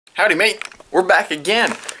Howdy mate, we're back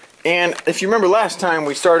again. And if you remember last time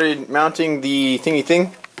we started mounting the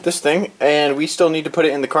this thing, and we still need to put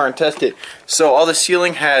it in the car and test it. So all the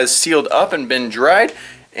sealing has sealed up and been dried,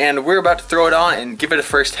 and we're about to throw it on and give it a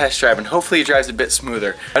first test drive, and hopefully it drives a bit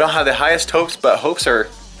smoother. I don't have the highest hopes, but hopes are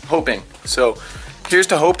hoping. So here's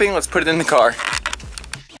to hoping. Let's put it in the car.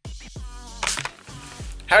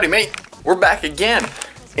 Howdy mate, we're back again.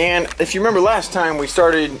 And if you remember last time we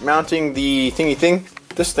started mounting the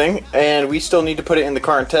this thing, and we still need to put it in the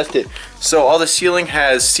car and test it. So all the sealing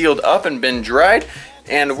has sealed up and been dried,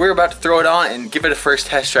 and we're about to throw it on and give it a first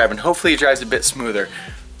test drive, and hopefully it drives a bit smoother.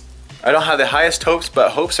 I don't have the highest hopes,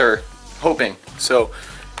 but hopes are hoping. So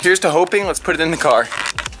here's to hoping. Let's put it in the car.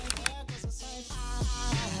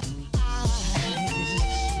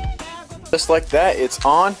 Just like that, it's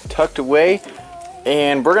on, tucked away,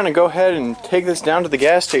 and we're gonna go ahead and take this down to the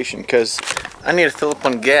gas station because I need to fill up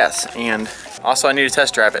on gas, and also I need to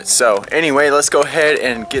test drive it. So anyway, let's go ahead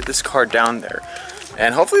and get this car down there,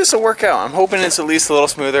 and hopefully this will work out. I'm hoping it's at least a little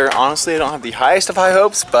smoother. Honestly, I don't have the highest of high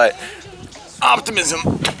hopes, but optimism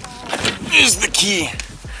is the key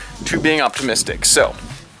to being optimistic. So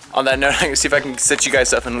on that note, I'm gonna see if I can set you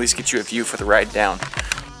guys up and at least get you a view for the ride down.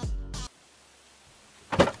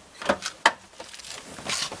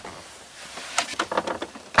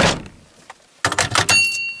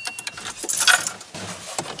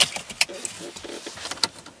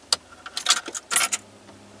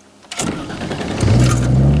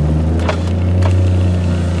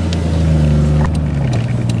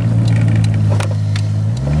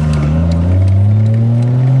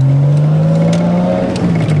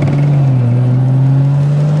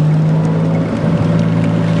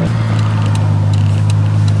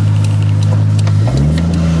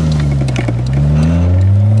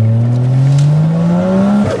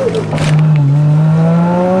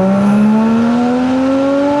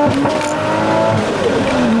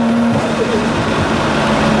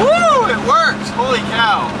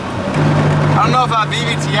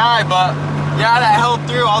 VVTI, but yeah, that held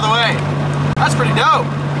through all the way. That's pretty dope.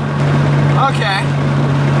 Okay,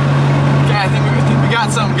 I think we got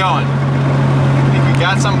something going.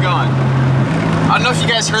 I don't know if you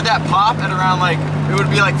guys heard that pop at around, like, it would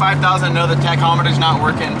be like 5,000. I know the tachometer's not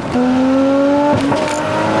working,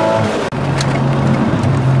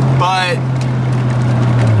 but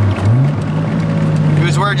it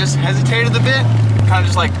was where it just hesitated a bit, kind of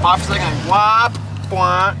just like popped a second, like whop,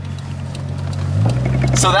 whop.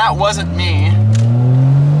 So that wasn't me.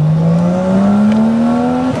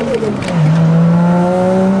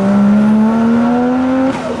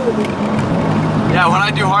 Yeah, when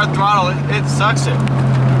I do hard throttle, it sucks it.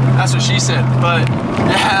 That's what she said, but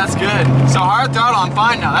yeah, that's good. So hard throttle, I'm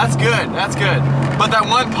fine now. That's good, that's good. But that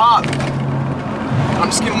one pop, I'm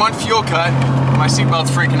just getting one fuel cut. My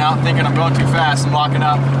seatbelt's freaking out, thinking I'm going too fast and locking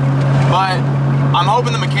up. But I'm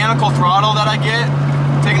hoping the mechanical throttle that I get,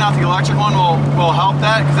 taking off the electric one, will help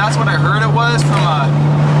that, because that's what I heard it was from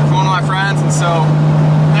one of my friends, and so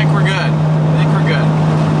I think we're good.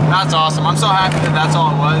 That's awesome. I'm so happy that that's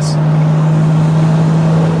all it was.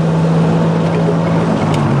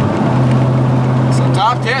 So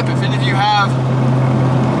top tip, if any of you have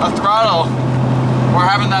a throttle or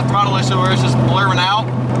having that throttle issue where it's just blurring out,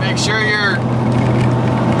 make sure your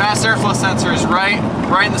mass airflow sensor is right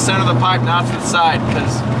in the center of the pipe, not to the side,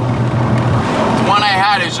 because the one I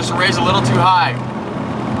had is just raised a little too high.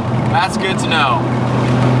 That's good to know.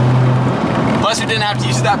 Plus we didn't have to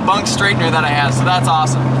use that bunk straightener that I had, so that's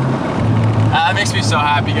awesome. That makes me so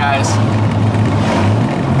happy, guys.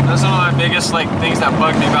 That's one of my biggest things that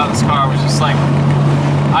bugged me about this car, was just like,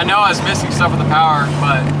 I know I was missing stuff with the power,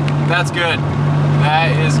 but that's good.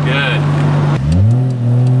 That is good.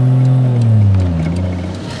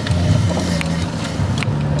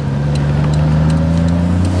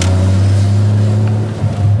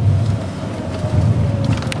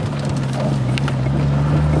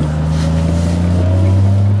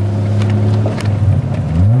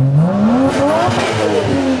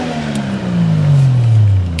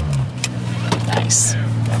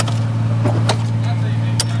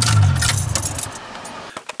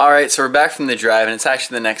 Alright, so we're back from the drive, and it's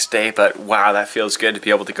actually the next day, but wow, that feels good to be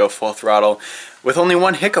able to go full throttle with only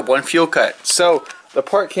one hiccup, one fuel cut. So the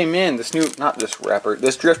part came in, this new, not this wrapper,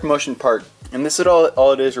 this drift motion part, and this is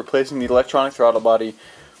all it is, replacing the electronic throttle body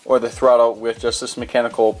or the throttle with just this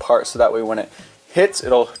mechanical part, so that way when it hits,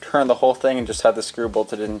 it'll turn the whole thing and just have the screw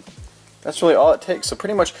bolted in. That's really all it takes. So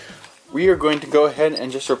pretty much we are going to go ahead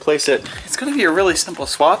and just replace it. It's going to be a really simple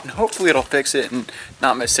swap, and hopefully it'll fix it and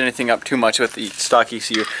not mess anything up too much with the stock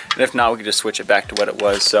ECU. And if not, we can just switch it back to what it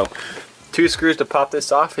was. So 2 screws to pop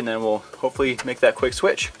this off, and then we'll hopefully make that quick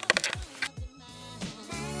switch.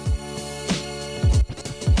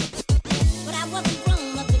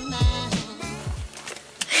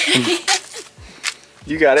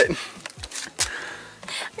 You got it.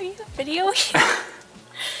 Are you videoing?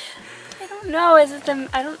 I don't know. Is it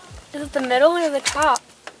the middle or the top?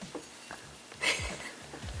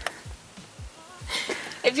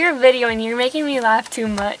 If you're videoing, you're making me laugh too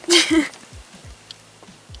much.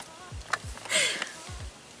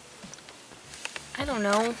 I don't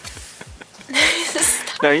know.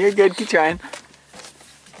 No, you're good. Keep trying.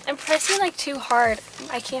 I'm pressing like too hard.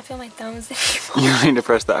 I can't feel my thumbs anymore. You don't need to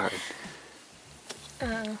press that hard.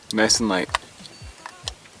 Uh-oh. Nice and light.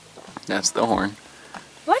 That's the horn.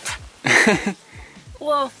 What?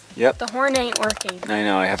 Well, yep. The horn ain't working. I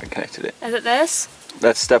know, I haven't connected it. Is it this?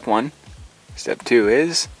 That's step 1. Step 2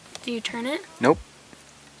 is... Do you turn it? Nope.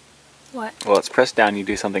 What? Well, it's pressed down, you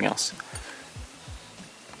do something else.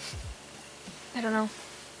 I don't know.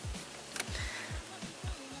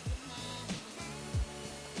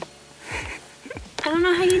 I don't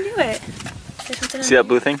know how you do it. See that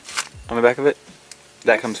blue thing on the back of it?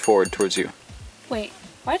 That comes forward towards you. Wait,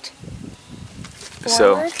 what?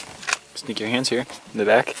 So, Forward? sneak your hands here in the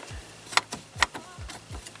back.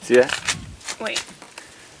 See that? Wait.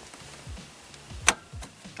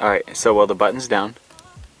 Alright, so while the button's down,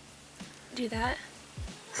 Do that.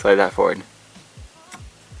 slide that forward.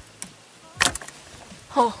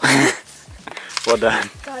 Oh. Well done.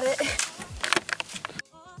 Got it.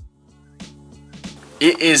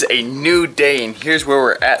 It is a new day, and here's where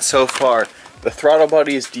we're at so far. The throttle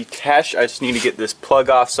body is detached. I just need to get this plug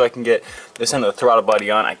off so I can get this end of the throttle body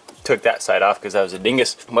on. I took that side off because that was a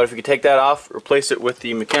dingus. But if we could take that off, replace it with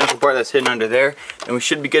the mechanical part that's hidden under there, then we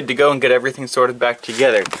should be good to go and get everything sorted back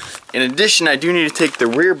together. In addition, I do need to take the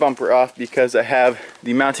rear bumper off because I have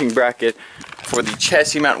the mounting bracket for the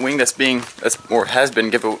chassis mount wing has been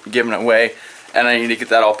given away, and I need to get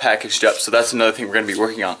that all packaged up. So that's another thing we're going to be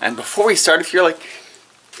working on. And before we start, if you're like,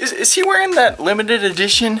 is he wearing that limited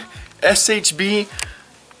edition SHB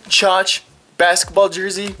Chotch basketball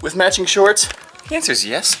jersey with matching shorts? The answer is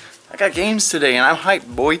yes. I got games today and I'm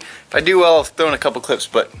hyped, boy. If I do well, I'll throw in a couple clips,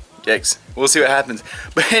 but yikes. We'll see what happens.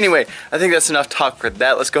 But anyway, I think that's enough talk for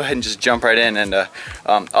that. Let's go ahead and just jump right in, and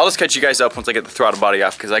I'll just catch you guys up once I get the throttle body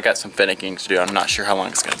off because I got some finicking to do. I'm not sure how long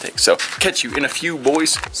it's going to take. So catch you in a few,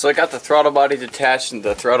 boys. So I got the throttle body detached and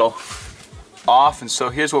the throttle off, and so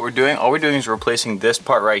here's what we're doing. All we're doing is replacing this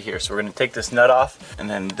part right here. So we're going to take this nut off, and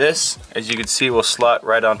then this, as you can see, will slot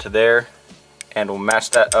right onto there, and we'll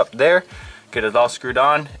match that up there, get it all screwed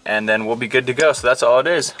on, and then we'll be good to go. So that's all it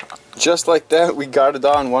is. Just like that, we got it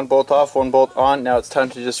on. One bolt off, one bolt on. Now it's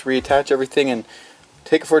time to just reattach everything and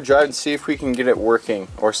take it for a drive and see if we can get it working,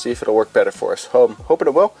 or see if it'll work better for us. Hoping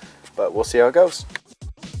it will, but we'll see how it goes.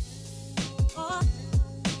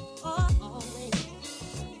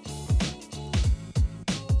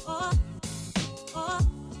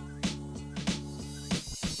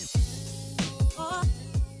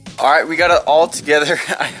 Alright, we got it all together,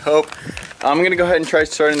 I hope. I'm going to go ahead and try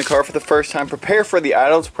starting the car for the first time. Prepare for the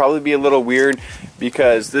idle to probably be a little weird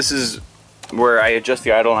because this is where I adjust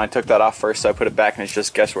the idle, and I took that off first, so I put it back and it's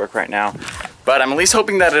just guesswork right now. But I'm at least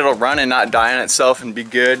hoping that it'll run and not die on itself and be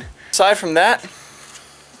good. Aside from that,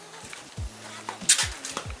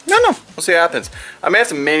 no, we'll see what happens. I may have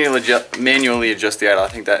to manually adjust the idle. I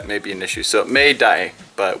think that may be an issue, so it may die,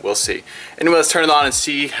 but we'll see. Anyway, let's turn it on and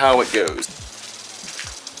see how it goes.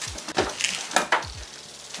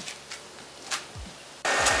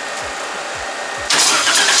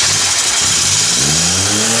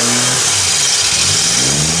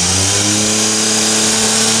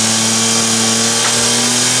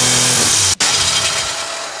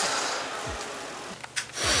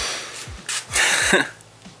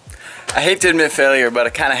 I hate to admit failure, but I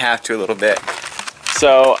kind of have to a little bit.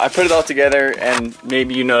 So I put it all together, and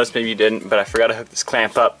maybe you noticed, maybe you didn't, but I forgot to hook this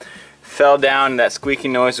clamp up. Fell down, and that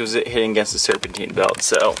squeaking noise was it hitting against the serpentine belt.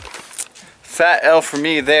 So fat L for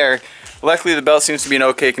me there. Luckily the belt seems to be in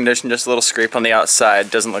okay condition, just a little scrape on the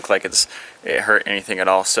outside. Doesn't look like it hurt anything at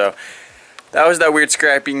all. So that was that weird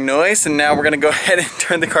scraping noise, and now we're going to go ahead and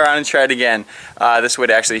turn the car on and try it again. This way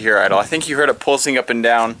to actually hear idle. I think you heard it pulsing up and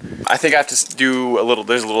down. I think I have to do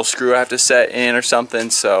there's a little screw I have to set in or something,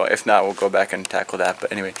 so if not, we'll go back and tackle that.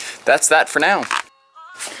 But anyway, that's that for now.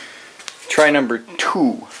 Try number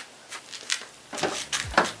 2.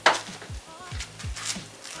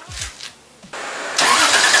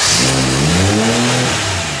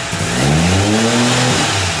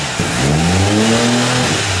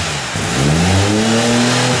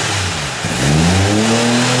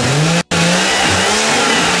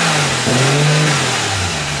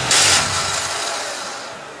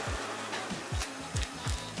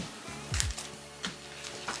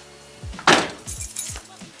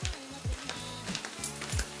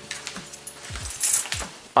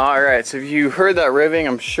 Alright, so if you heard that rivving,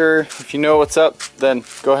 I'm sure if you know what's up, then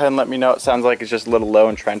go ahead and let me know. It sounds like it's just a little low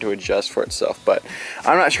and trying to adjust for itself, but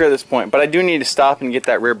I'm not sure at this point. But I do need to stop and get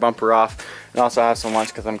that rear bumper off and also have some lunch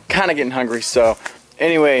because I'm kind of getting hungry. So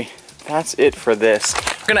anyway, that's it for this.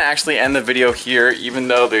 I'm gonna actually end the video here, even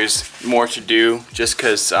though there's more to do, just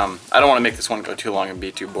because I don't want to make this one go too long and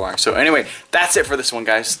be too boring. So anyway, that's it for this one,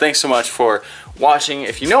 guys. Thanks so much for watching.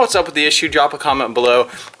 If you know what's up with the issue, drop a comment below.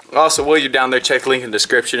 Also, while you're down there, check the link in the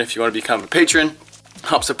description if you want to become a patron,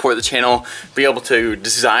 help support the channel, be able to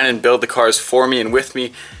design and build the cars for me and with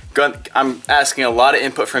me. I'm asking a lot of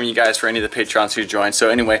input from you guys for any of the patrons who join. So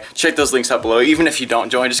anyway, check those links up below. Even if you don't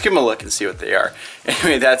join, just give them a look and see what they are.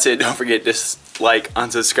 Anyway, that's it. Don't forget, dislike,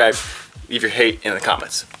 unsubscribe, leave your hate in the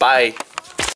comments. Bye.